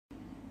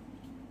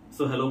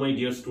So hello my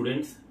dear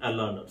students and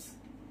learners.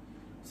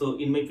 So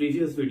in my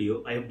previous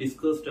video I have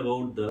discussed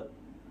about the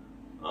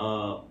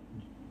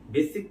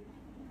basic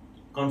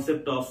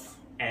concept of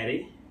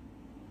array,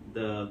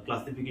 the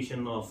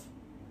classification of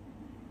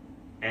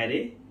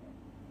array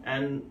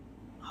and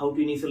how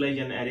to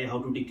initialize an array, how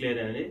to declare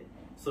an array.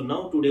 So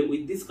now today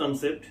with this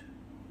concept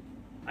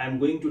I am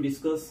going to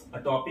discuss a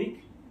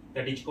topic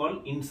that is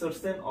called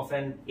insertion of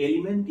an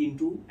element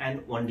into an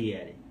 1D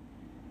array.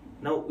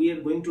 Now we are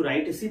going to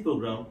write a C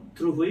program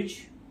through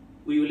which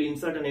we will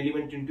insert an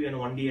element into an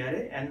 1D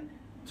array, and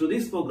through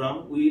this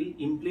program we will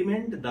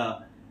implement the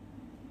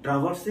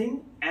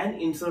traversing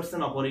and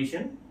insertion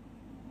operation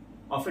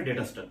of a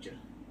data structure.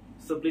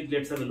 So please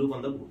let's have a look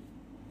on the board.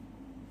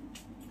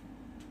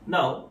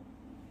 Now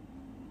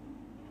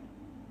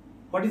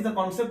what is the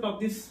concept of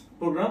this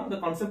program?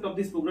 The concept of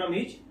this program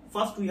is,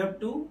 first we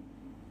have to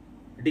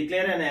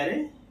declare an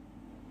array.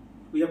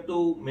 We have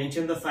to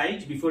mention the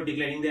size before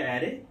declaring the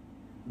array.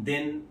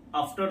 Then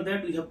after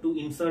that we have to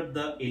insert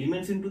the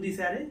elements into this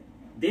array.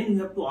 Then we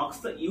have to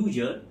ask the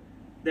user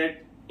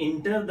that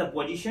enter the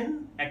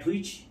position at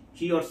which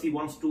he or she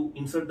wants to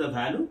insert the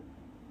value,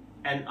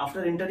 and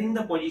after entering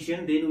the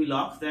position then we will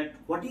ask that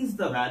what is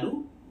the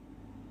value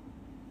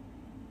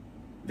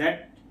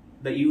that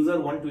the user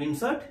want to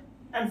insert,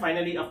 and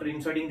finally after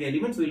inserting the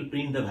elements we will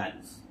print the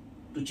values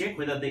to check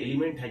whether the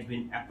element has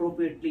been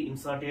appropriately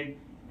inserted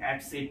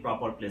at said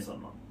proper place or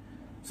not.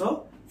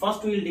 So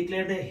first we will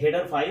declare the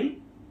header file.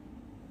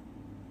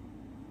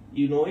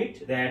 You know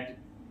it, that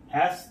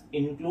has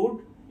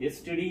include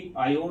stdio.h.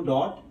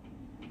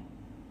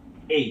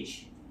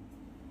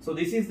 So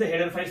this is the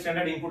header file,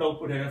 standard input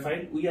output header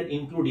file we are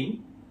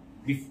including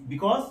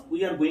because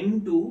we are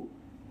going to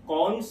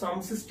call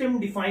some system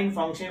defined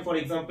function, for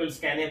example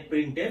scanf,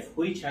 printf,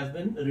 which has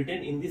been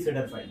written in this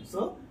header file.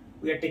 So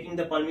we are taking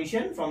the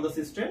permission from the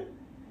system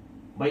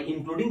by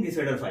including this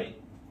header file.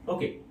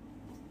 Okay,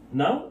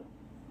 now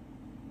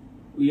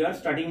we are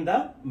starting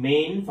the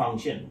main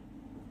function.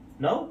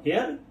 Now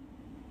here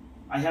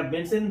I have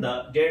mentioned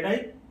the data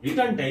type,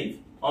 return type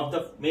of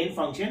the main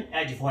function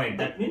as void.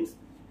 That means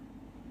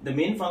the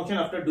main function,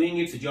 after doing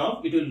its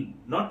job, it will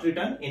not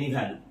return any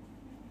value.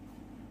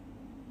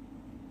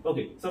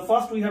 Okay, so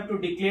first we have to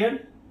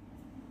declare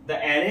the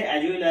array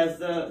as well as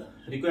the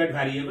required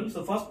variable.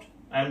 So first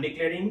I am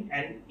declaring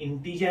an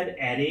integer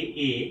array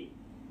A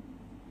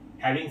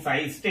having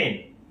size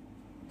 10.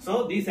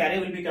 So this array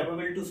will be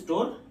capable to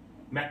store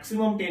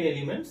maximum 10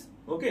 elements.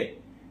 Okay,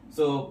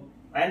 so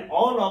and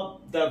all of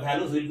the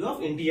values will be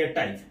of integer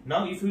type.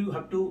 Now if you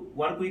have to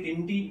work with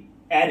integer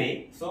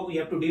array, so we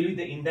have to deal with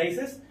the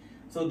indices.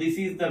 So this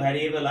is the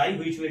variable I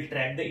which will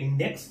track the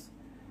index.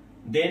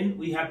 Then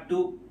we have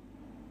to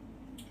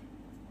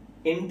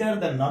enter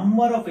the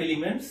number of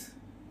elements,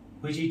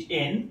 which is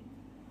n,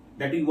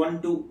 that we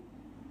want to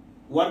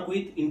work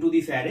with into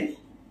this array.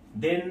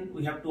 Then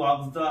we have to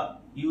ask the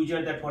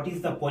user that what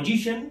is the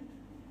position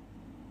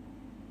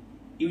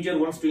user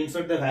wants to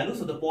insert the value.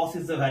 So the pos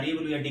is the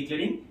variable we are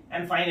declaring,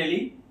 and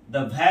finally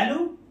the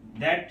value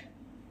that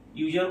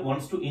user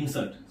wants to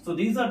insert. So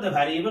these are the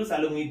variables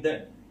along with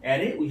the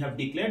array we have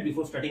declared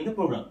before starting the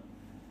program.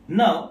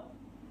 Now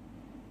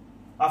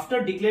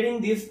after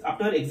declaring this,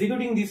 after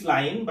executing this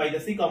line by the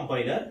C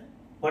compiler,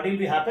 what will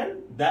be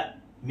happen? The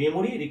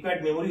memory,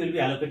 required memory will be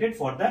allocated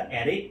for the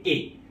array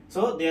A.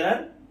 So there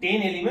are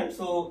 10 elements.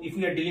 So if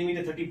we are dealing with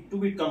a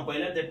 32-bit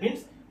compiler, that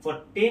means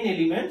for 10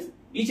 elements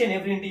each and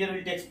every integer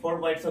will take 4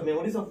 bytes of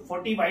memory, so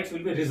 40 bytes will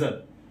be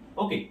reserved.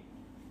 Okay.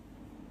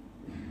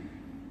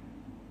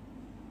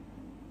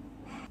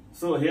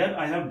 So here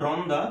I have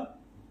drawn the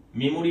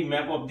memory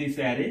map of this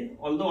array,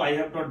 although I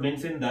have not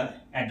mentioned the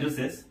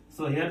addresses.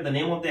 So here the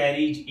name of the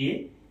array is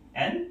A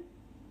and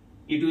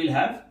it will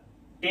have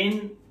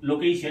 10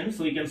 locations,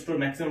 so we can store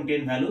maximum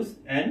 10 values,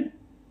 and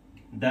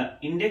the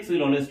index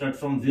will always start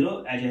from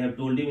 0 as I have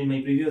told you in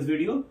my previous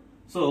video.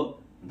 So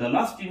the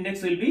last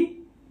index will be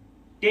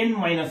 10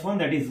 minus 1,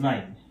 that is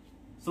 9.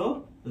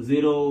 So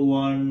 0,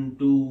 1,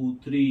 2,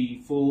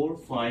 3, 4,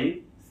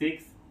 5,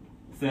 6,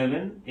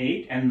 7,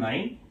 8 and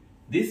 9.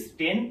 This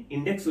 10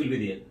 index will be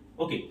there.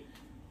 Okay.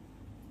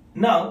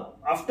 Now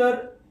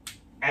after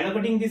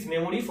allocating this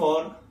memory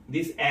for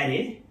this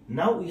array,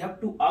 now we have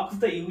to ask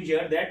the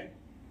user that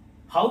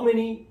how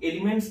many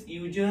elements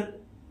user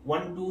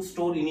want to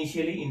store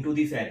initially into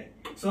this array.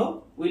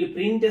 So we will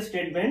print a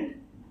statement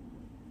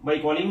by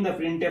calling the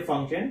printf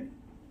function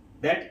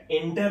that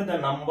enter the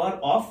number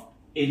of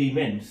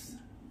elements.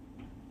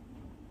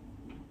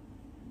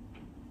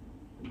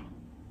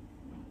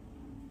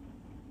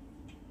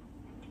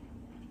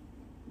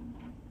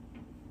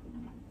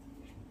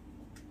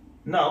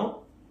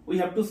 Now we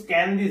have to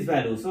scan this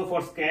value. So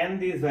for scan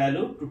this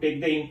value, to take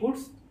the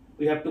inputs,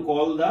 we have to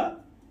call the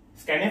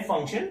scanf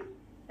function,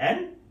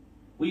 and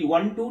we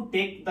want to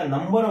take the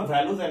number of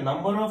values, and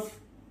number of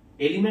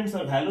elements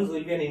or values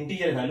will be an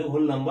integer value,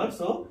 whole number.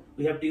 So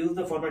we have to use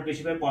the format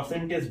specifier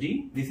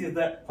 %d. This is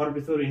the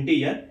format specifier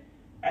integer,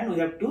 and we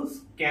have to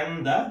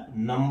scan the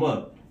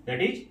number,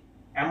 that is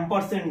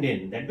ampersand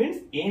n. That means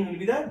n will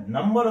be the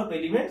number of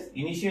elements.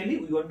 Initially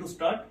we want to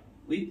start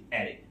with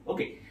array.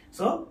 Okay.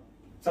 So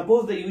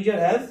suppose the user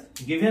has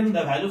given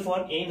the value for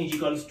n is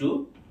equals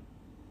to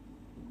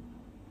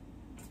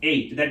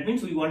 8. That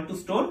means we want to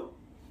store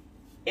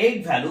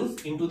 8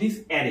 values into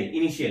this array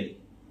initially.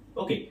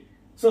 Okay.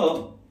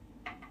 So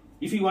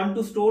if you want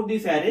to store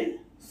this array,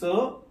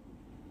 so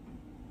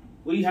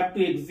we have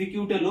to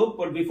execute a loop,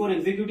 but before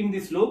executing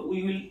this loop,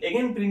 we will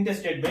again print a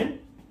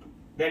statement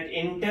that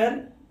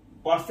enter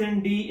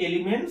 %d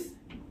elements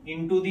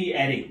into the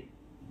array.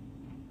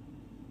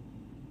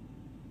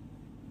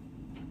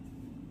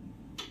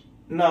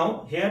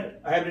 Now here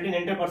I have written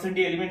enter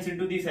 %d elements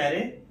into this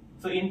array.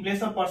 So in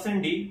place of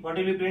 %d, what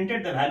will be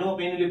printed? The value of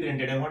n will be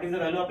printed. And what is the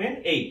value of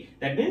n? 8.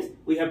 That means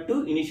we have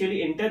to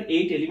initially enter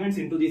 8 elements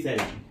into this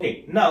array.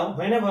 Okay. Now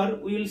whenever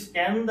we will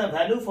scan the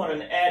value for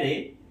an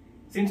array,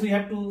 since we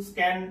have to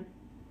scan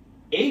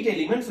 8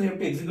 elements, we have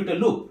to execute a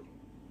loop.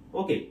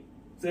 Okay.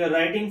 So you are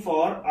writing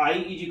for I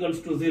is equals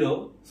to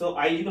 0. So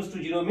I is equals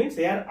to 0 means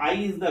here I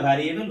is the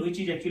variable which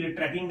is actually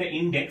tracking the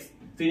index.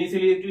 So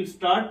initially it will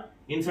start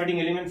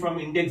inserting element from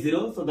index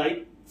 0. So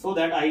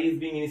that I is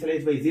being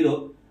initialized by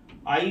 0.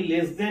 I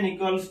less than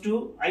equals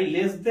to I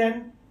less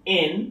than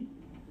n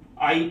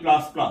I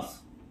plus plus.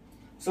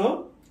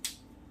 So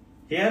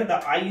here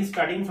the I is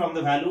starting from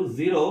the value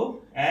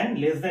 0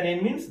 and less than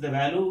n means the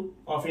value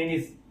of n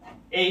is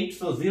 8.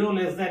 So 0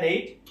 less than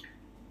 8.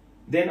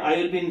 Then I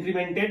will be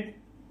incremented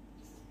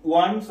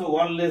 1. So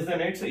 1 less than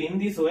 8. So in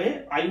this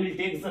way I will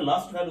take the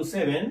last value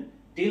 7.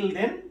 Till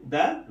then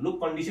the loop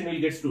condition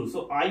will get true.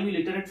 So I will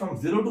iterate from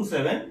 0 to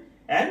 7,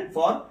 and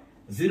for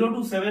 0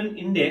 to 7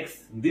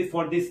 index,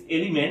 for this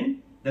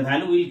element, the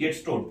value will get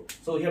stored.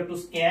 So we have to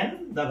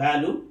scan the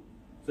value.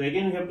 So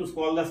again we have to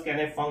call the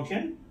scanf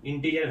function,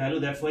 integer value,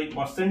 that's why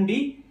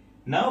 %d.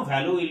 Now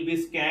value will be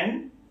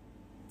scanned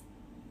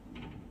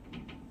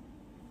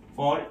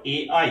for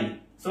ai.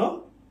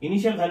 So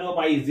initial value of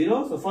I is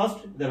 0. So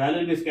first the value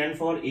will be scanned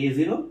for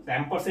a0. So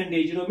ampersand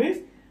a0 means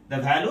the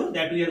value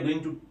that we are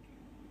going to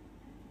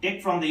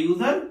take from the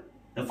user.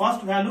 The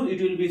first value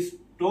it will be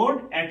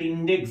stored at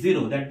index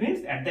 0. That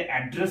means at the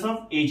address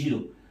of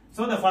a0.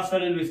 So the first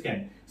value will be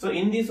scanned. So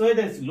in this way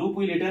this loop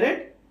will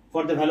iterate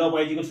for the value of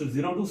I equals to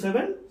 0 to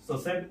 7.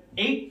 So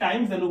 8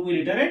 times the loop will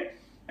iterate,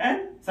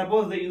 and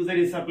suppose the user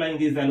is supplying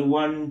this value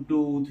 1,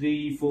 2,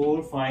 3,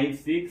 4, 5,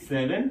 6,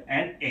 7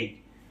 and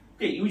 8.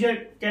 Okay,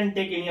 user can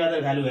take any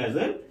other value as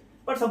well,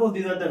 but suppose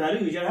these are the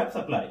value user have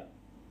supplied.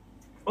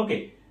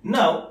 Okay,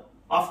 now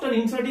after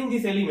inserting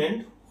this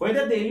element,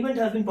 whether the element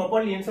has been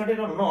properly inserted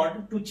or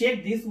not, to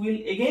check this we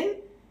will again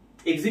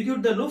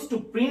execute the loops to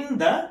print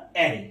the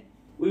array.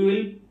 We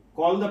will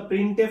call the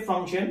printf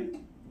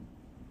function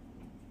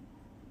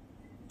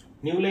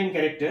new line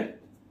character.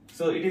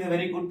 So it is a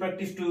very good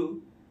practice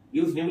to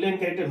use new line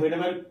character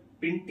whenever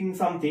printing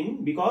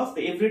something, because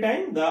every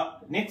time the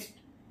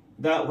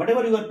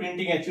whatever you are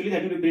printing actually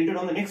that will be printed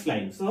on the next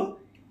line. So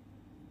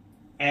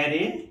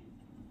array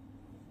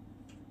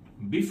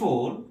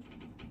before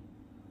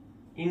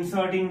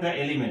inserting the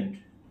element.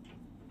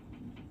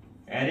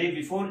 Array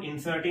before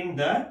inserting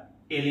the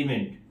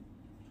element.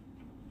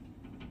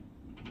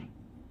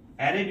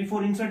 Array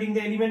before inserting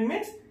the element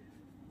means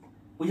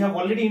we have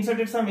already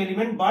inserted some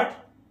element,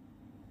 but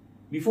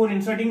before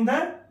inserting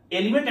the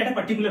element at a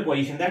particular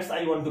position. That's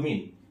I want to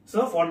mean.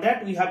 So for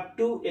that we have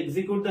to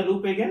execute the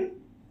loop again.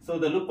 So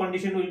the loop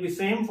condition will be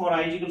same for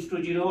I equals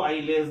to 0,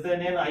 I less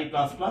than n, I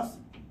plus plus,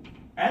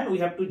 and we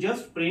have to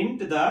just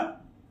print the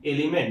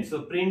element.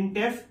 So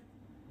printf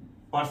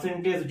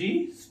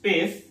 %d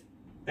space,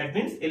 that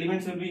means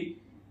elements will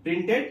be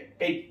printed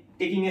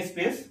taking a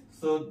space.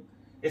 So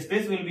a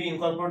space will be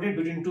incorporated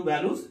between two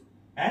values,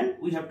 and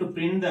we have to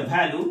print the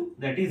value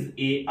that is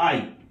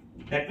ai.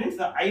 That means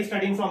the I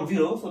starting from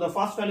 0. So the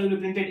first value will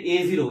be printed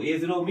a0.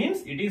 a0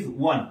 means it is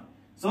 1.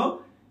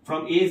 So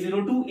from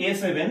a0 to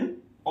a7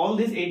 all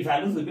these 8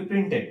 values will be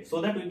printed, so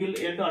that we will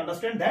be able to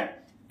understand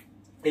that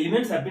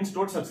elements have been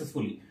stored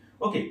successfully.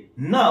 Okay,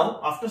 now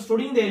after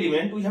storing the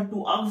element we have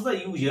to ask the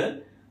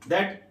user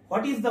that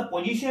what is the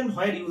position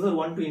where user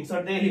want to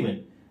insert the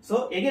element.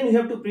 So again we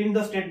have to print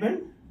the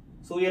statement.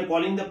 So we are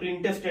calling the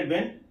printf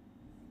statement,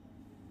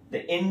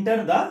 the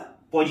enter the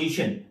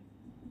position.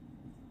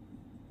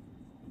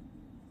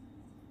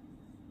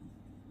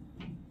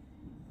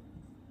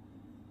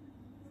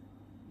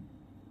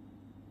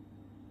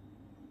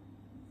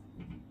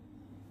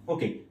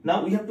 Okay,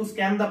 now we have to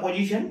scan the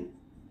position.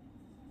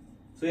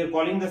 So we are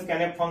calling the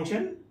scanf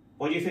function.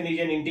 Position is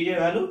an integer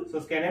value. So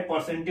scanf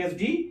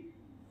 %d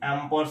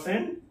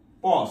ampersand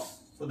pos.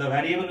 So the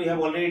variable we have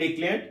already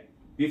declared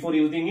before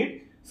using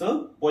it.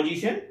 So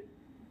position,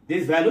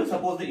 this value,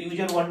 suppose the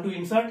user want to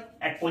insert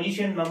at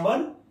position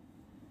number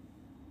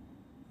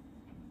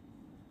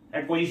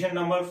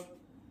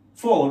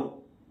 4.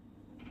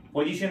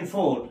 Position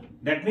 4.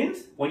 That means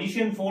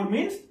position 4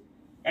 means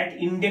at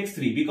index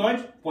 3,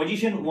 because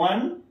position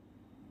 1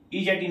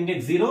 is at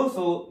index 0.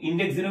 So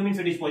index 0 means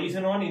it is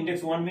position 1,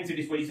 index 1 means it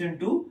is position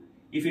 2.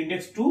 If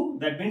index 2,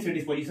 that means it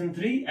is position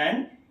 3,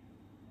 and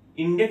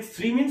index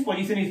 3 means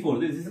position is 4.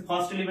 This is the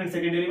first element,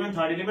 second element,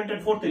 third element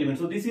and fourth element.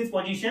 So this is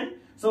position.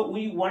 So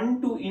we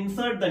want to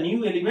insert the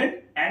new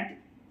element at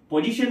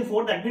position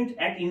 4, that means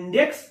at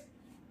index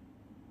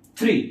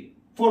 3,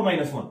 4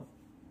 minus 1.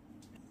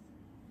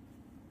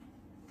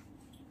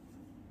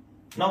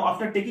 Now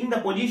after taking the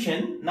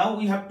position, now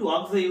we have to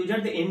ask the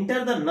user to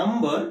enter the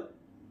number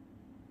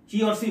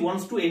he or she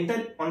wants to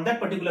enter on that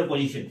particular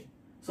position.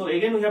 So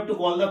again we have to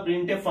call the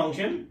printf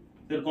function.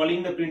 We are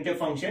calling the printf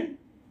function.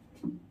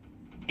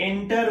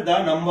 Enter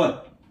the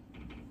number.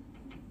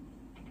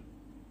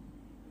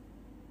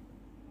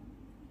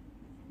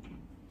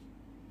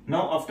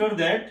 Now after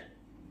that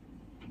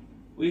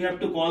we have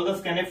to call the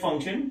scanf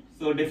function.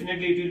 So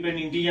definitely it will be an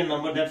integer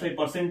number, that's why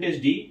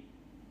 %d,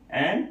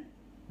 and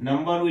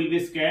number will be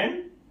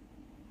scanned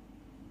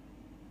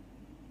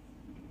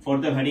for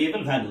the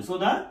variable value. So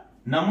the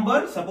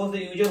number, suppose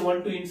the user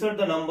want to insert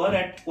the number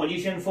at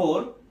position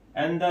 4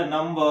 and the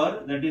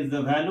number, that is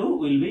the value,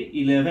 will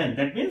be 11.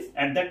 That means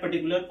at that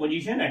particular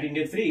position at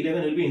index 3,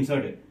 11 will be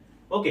inserted.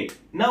 Okay,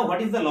 now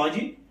what is the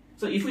logic?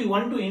 So if we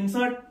want to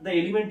insert the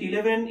element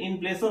 11 in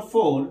place of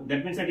 4,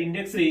 that means at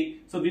index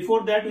 3, so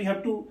before that we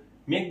have to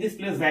make this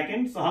place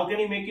vacant. So how can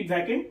we make it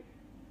vacant?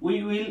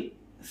 We will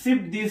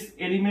shift this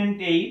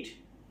element 8,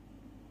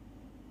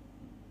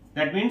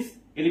 that means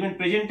element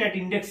present at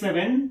index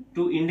 7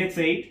 to index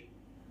 8.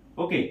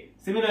 Okay,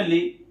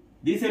 similarly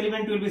this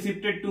element will be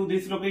shifted to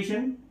this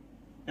location,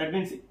 that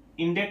means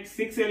index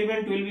 6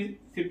 element will be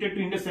shifted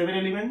to index 7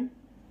 element,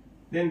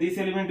 then this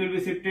element will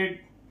be shifted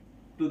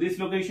to this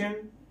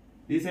location,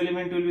 this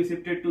element will be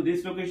shifted to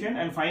this location,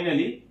 and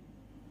finally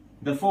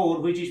the 4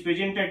 which is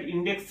present at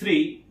index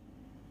 3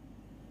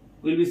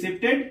 will be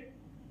shifted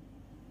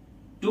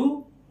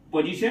to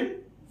position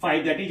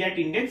 5, that is at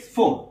index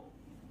 4.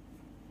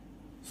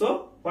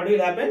 So what will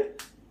happen?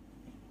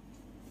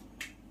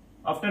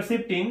 After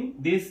shifting,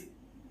 this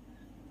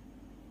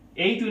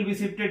 8 will be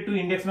shifted to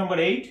index number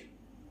 8,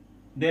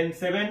 then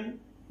 7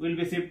 will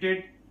be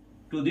shifted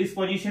to this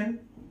position,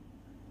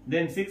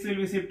 then 6 will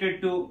be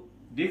shifted to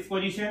this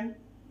position,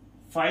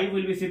 5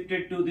 will be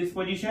shifted to this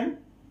position,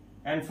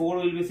 and 4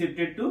 will be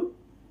shifted to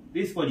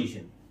this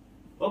position.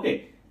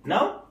 Okay,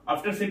 now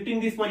after shifting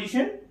this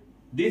position,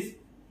 this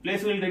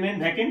place will remain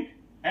vacant,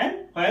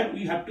 and where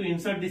we have to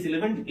insert this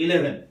element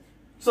 11.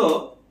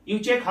 So you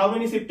check how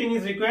many shifting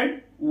is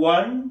required.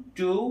 1,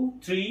 2,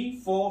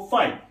 3, 4,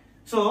 5.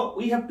 So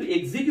we have to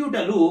execute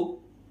a loop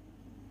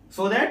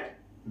so that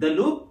the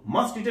loop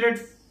must iterate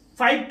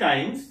 5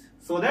 times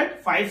so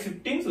that 5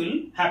 shiftings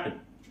will happen.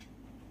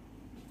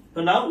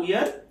 So now we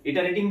are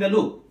iterating the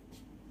loop.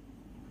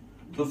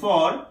 So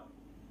for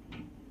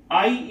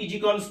I is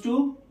equals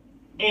to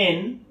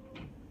n,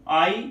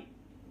 I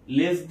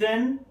less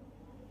than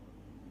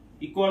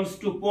equals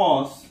to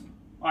pos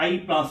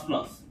I plus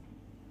plus.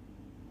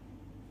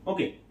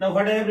 Okay, now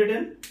what I have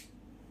written?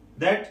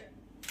 That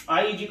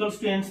I is equals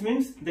to n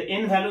means the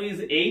n value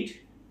is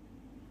 8.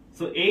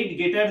 So 8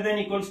 greater than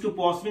equals to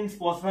pos means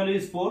pos value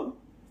is 4,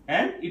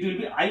 and it will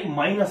be I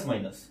minus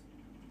minus.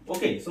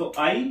 Okay, so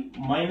I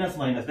minus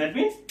minus, that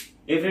means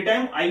every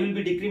time I will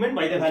be decrement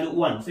by the value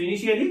 1. So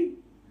initially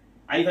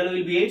I value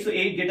will be 8, so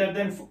 8 greater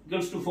than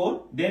equals to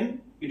 4,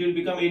 then it will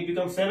become 8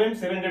 becomes 7,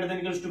 7 greater than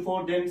equals to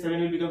 4, then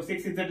 7 will become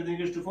 6, 6 greater than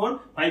equals to 4,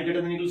 5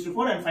 greater than equals to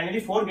 4, and finally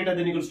 4 greater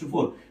than equals to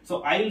 4.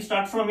 So I will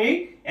start from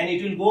 8 and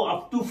it will go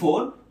up to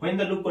 4 when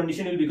the loop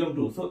condition will become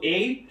true. So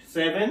 8,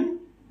 7,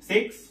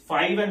 6,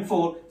 5 and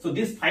 4. So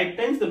this 5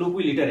 times the loop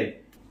will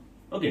iterate.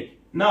 Okay,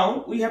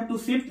 now we have to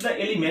shift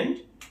the element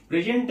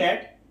present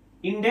at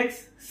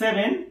index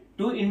 7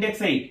 to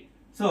index 8.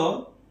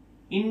 So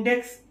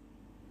index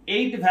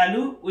 8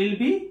 value will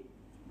be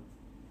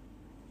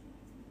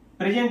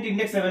present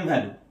index 7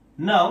 value.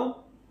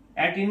 Now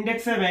at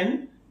index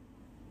 7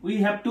 we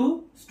have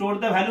to store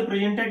the value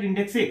present at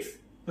index 6.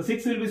 So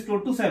 6 will be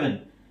stored to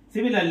 7.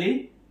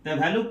 Similarly, the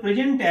value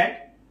present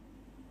at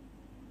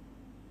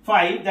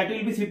 5, that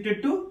will be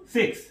shifted to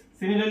 6.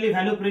 Similarly,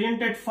 value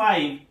present at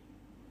 5,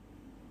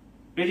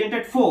 present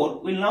at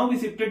 4 will now be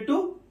shifted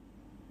to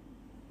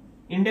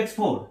index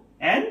 4.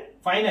 And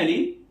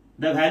finally,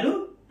 the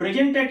value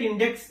present at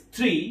index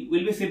 3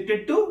 will be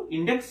shifted to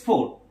index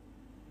 4.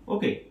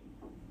 Okay.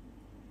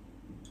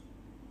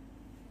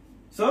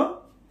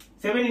 So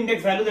 7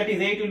 index value, that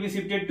is 8, will be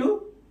shifted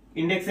to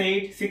index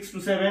 8, 6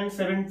 to 7,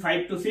 7,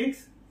 5 to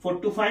 6,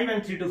 4 to 5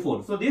 and 3 to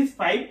 4. So these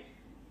 5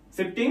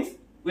 shiftings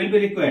will be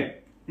required.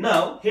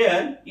 Now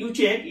here you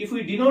check, if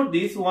we denote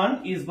this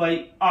one is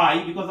by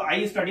I, because I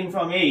is starting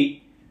from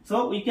 8,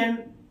 so we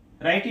can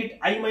write it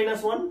I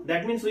minus 1.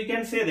 That means we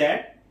can say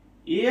that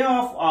A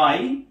of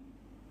I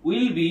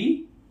will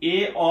be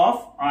A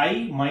of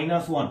I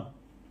minus 1.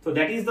 So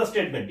that is the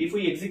statement. If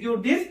we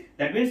execute this,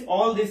 that means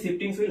all these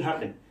shiftings will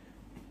happen.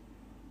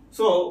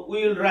 So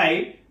we will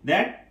write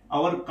that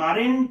our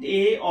current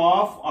A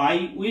of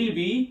I will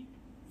be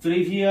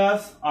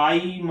previous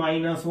I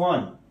minus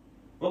 1.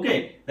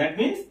 Okay, that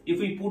means if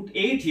we put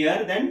 8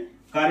 here, then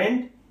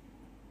current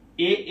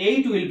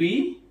A8 will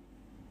be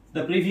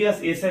the previous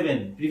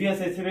A7. Previous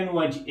A7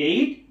 was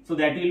 8, So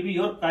that will be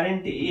your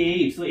current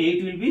A8. So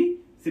 8 will be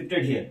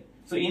shifted here.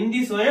 So in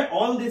this way,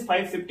 all these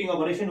 5 shifting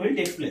operation will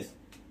take place.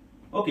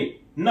 Okay.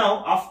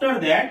 Now after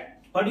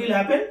that, what will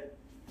happen?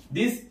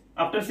 This,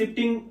 after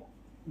shifting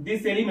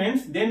these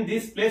elements, then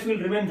this place will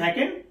remain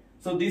vacant.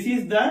 So this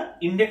is the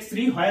index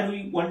 3 where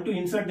we want to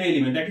insert the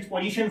element, that is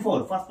position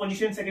 4. First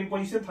position, second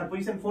position, third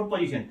position, fourth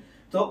position.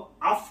 So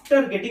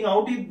after getting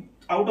out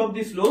of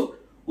this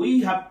loop,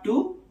 we have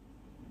to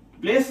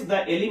place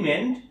the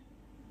element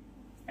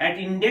at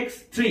index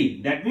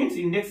 3. That means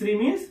index 3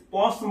 means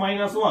pos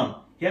minus 1.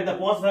 Here the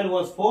pos value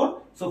was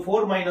 4. So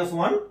 4 minus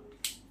 1,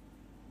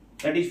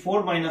 that is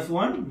 4 minus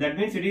 1, that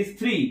means it is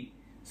 3.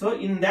 So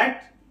in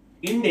that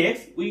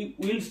index, we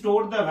will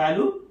store the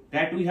value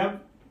that we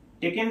have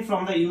taken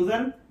from the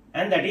user,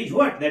 and that is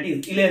what? That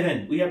is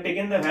 11. We have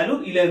taken the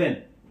value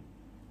 11.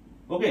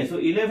 Okay, so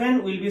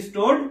 11 will be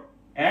stored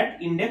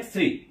at index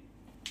 3.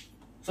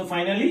 So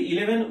finally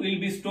 11 will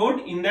be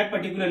stored in that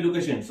particular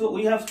location. So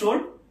we have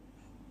stored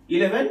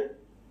 11.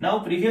 Now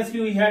previously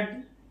we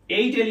had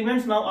 8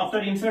 elements. Now after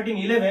inserting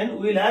 11,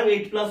 we will have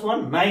 8 plus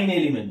 1, 9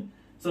 elements.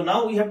 So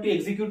now we have to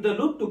execute the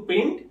loop to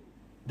print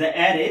the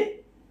array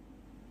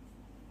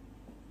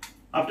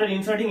after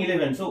inserting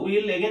 11. So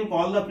we will again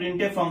call the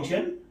printf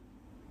function,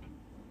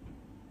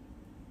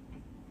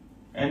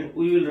 and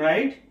we will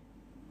write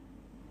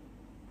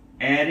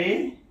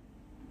array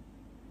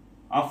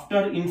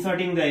after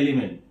inserting the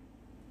element.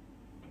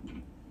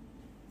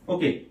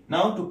 Okay,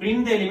 now to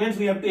print the elements,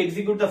 we have to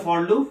execute the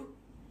for loop.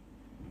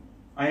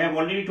 I have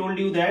already told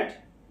you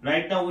that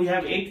right now we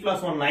have 8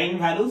 plus 1, 9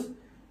 values.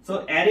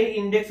 So array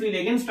index will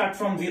again start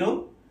from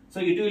 0.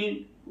 So it will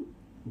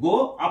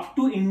go up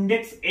to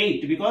index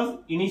 8, because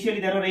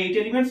initially there were 8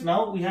 elements.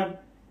 Now we have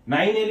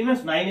 9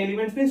 elements. 9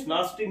 elements means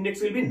last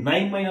index will be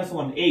 9 minus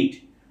 1,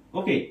 8.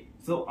 Okay,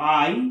 so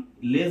I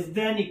less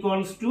than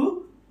equals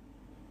to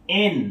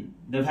n.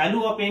 The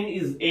value of n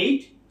is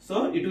 8.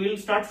 So it will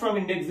start from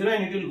index 0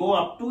 and it will go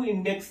up to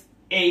index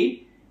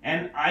 8,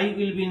 and I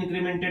will be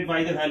incremented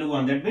by the value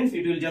 1. That means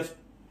it will just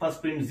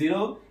first print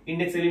 0,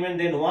 index element,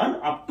 then 1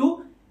 up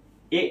to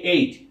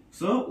 8.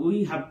 So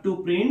we have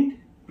to print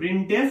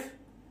printf.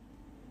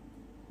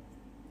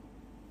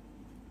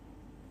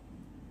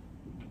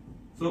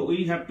 So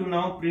we have to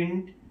now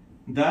print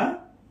the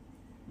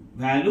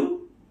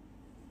value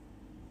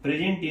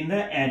present in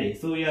the array.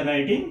 So we are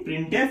writing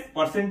printf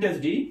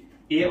 %d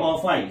a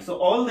of I. So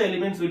all the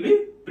elements will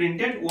be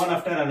printed one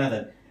after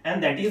another,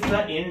 and that is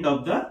the end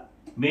of the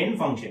main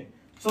function.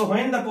 So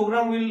when the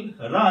program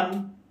will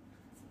run,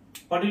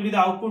 what will be the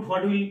output?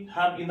 What will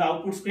have in the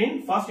output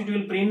screen? First it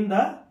will print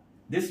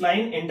this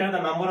line, enter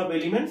the number of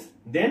elements,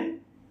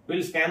 then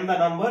we'll scan the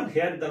number.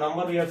 Here the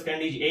number we have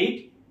scanned is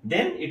 8.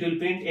 Then it will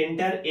print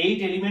enter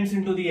 8 elements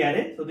into the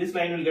array. So this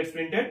line will get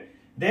printed.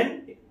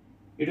 Then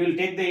it will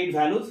take the 8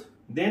 values.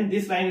 Then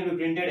this line will be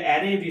printed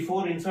array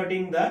before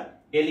inserting the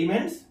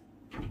elements.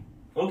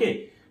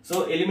 Okay,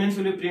 so elements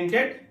will be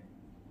printed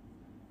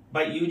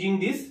by using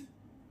this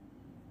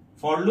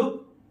for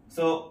loop.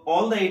 So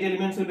all the 8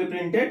 elements will be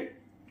printed,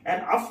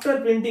 and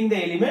after printing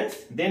the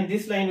elements, then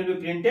this line will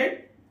be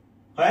printed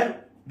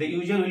where the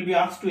user will be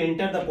asked to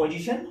enter the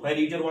position where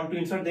user want to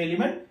insert the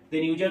element.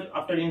 Then user,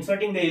 after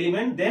inserting the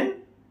element,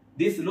 then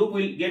this loop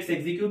will get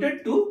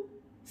executed to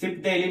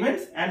shift the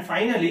elements, and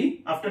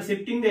finally after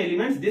shifting the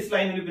elements, this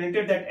line will be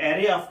printed that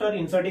array after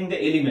inserting the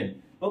element.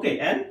 Okay,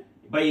 and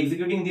by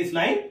executing this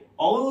line,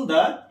 all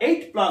the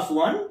 8 plus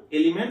 1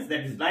 elements, that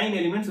is 9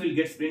 elements, will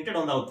get printed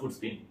on the output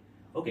screen.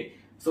 Okay,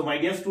 so my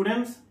dear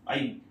students,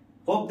 I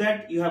hope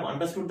that you have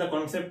understood the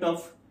concept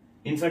of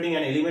inserting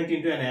an element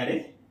into an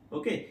array.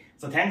 Okay,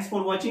 so thanks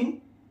for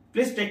watching.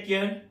 Please take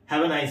care.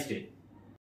 Have a nice day.